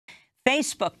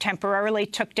Facebook temporarily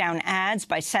took down ads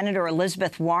by Senator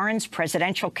Elizabeth Warren's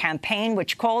presidential campaign,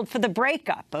 which called for the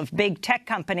breakup of big tech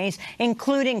companies,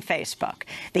 including Facebook.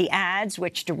 The ads,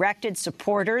 which directed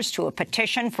supporters to a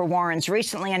petition for Warren's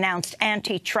recently announced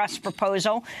antitrust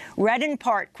proposal, read in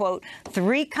part, quote,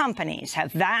 "Three companies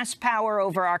have vast power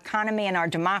over our economy and our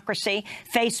democracy: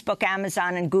 Facebook,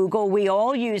 Amazon, and Google. We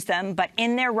all use them, but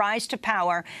in their rise to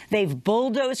power, they've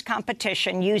bulldozed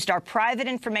competition, used our private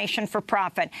information for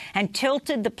profit, and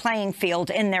tilted the playing field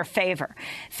in their favor."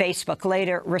 Facebook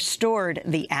later restored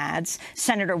the ads.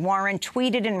 Senator Warren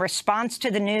tweeted in response to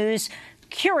the news,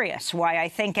 "Curious why I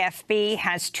think FB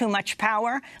has too much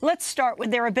power? Let's start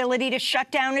with their ability to shut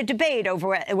down a debate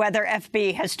over whether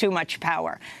FB has too much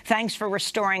power. Thanks for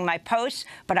restoring my posts,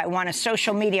 but I want a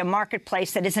social media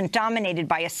marketplace that isn't dominated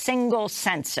by a single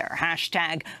censor.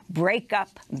 Hashtag break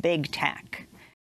up big tech."